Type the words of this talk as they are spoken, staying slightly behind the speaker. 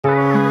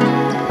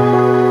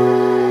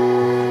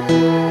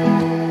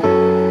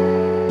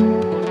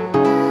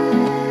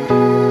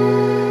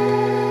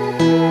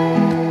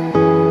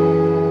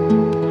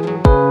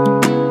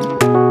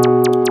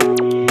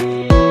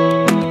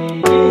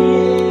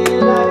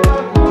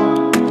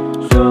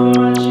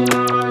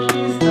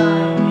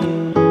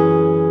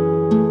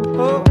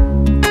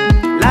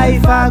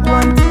Life I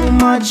gone too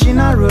much in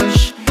a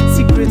rush.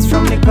 Secrets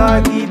from the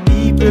cocky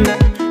people.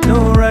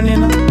 No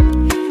running,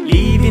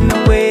 leaving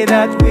the way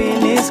that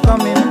wind is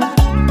coming.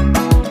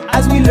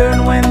 As we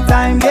learn when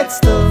time gets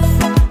tough,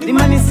 the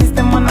money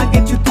system wanna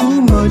get you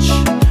too much.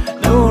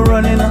 No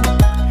running,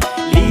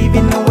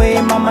 leaving the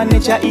way mama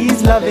nature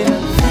is loving.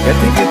 You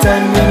take your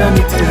time, we don't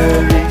need to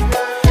hurry.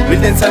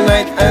 We'll dance all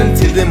night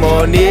until the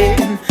morning.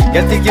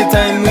 You take your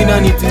time, we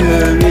don't need to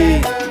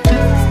hurry.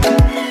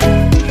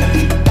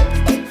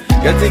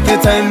 You take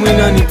your time, we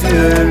don't need to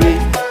hurry.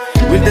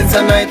 We'll dance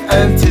all night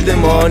until the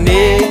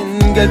morning.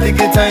 Girl, take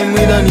your time,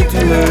 we don't need to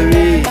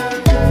hurry.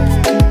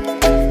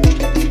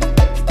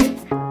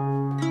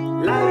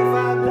 Life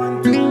I gone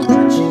too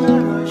much in a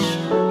rush.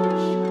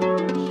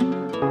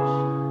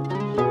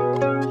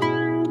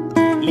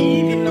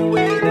 Leaving the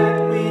way that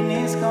wind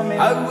is coming.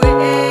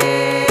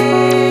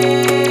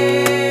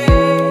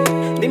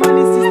 The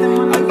money system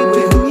wanna get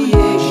you too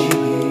much.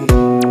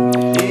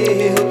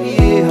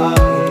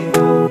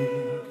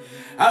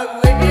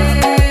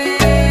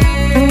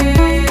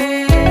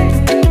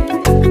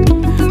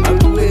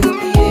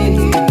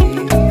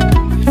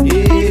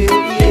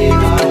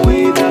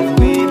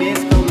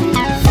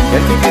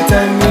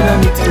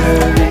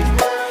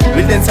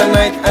 We'll dance all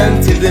night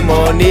until the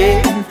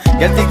morning.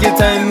 Girl, take your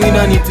time, we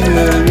don't need to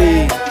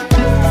hurry.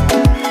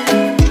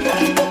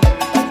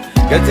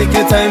 Girl, take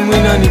your time, we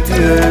don't need to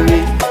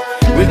hurry.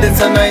 We'll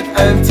dance all night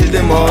until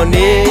the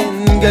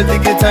morning. Girl,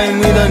 take your time,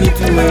 we don't need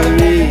to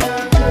hurry.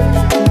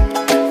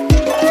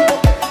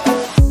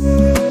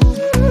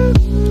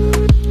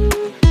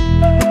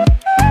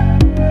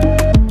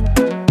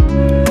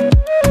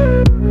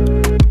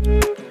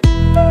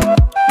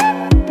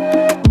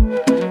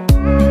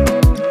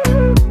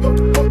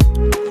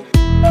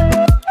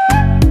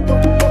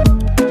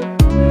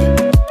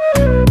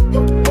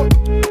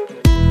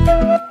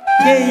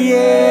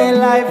 Yeah,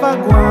 life I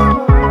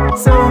gone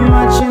so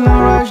much in a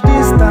rush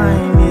this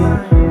time, yeah.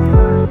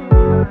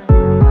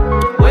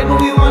 When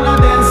we wanna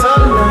dance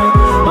all night,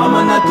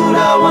 mama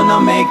natura wanna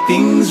make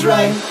things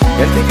right.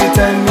 Girl, take your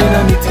time, we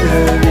don't need to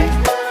hurry.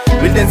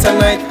 We'll dance all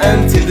night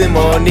until the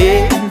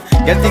morning.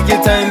 Girl, take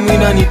your time, we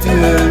don't need to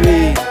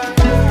hurry.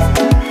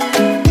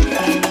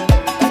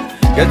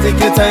 Girl, take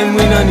your time,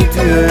 we don't need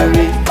to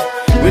hurry.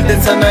 We'll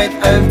dance all night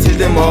until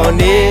the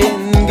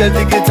morning. Girl,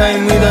 take your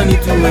time, we don't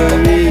need to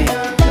hurry.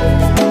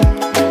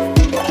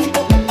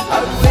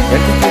 Girl,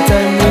 take your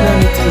time, we don't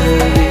need to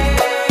hurry.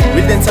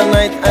 We'll dance all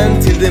night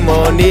until the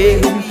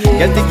morning.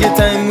 Girl, take your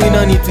time, we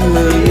don't need to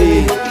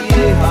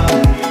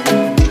hurry.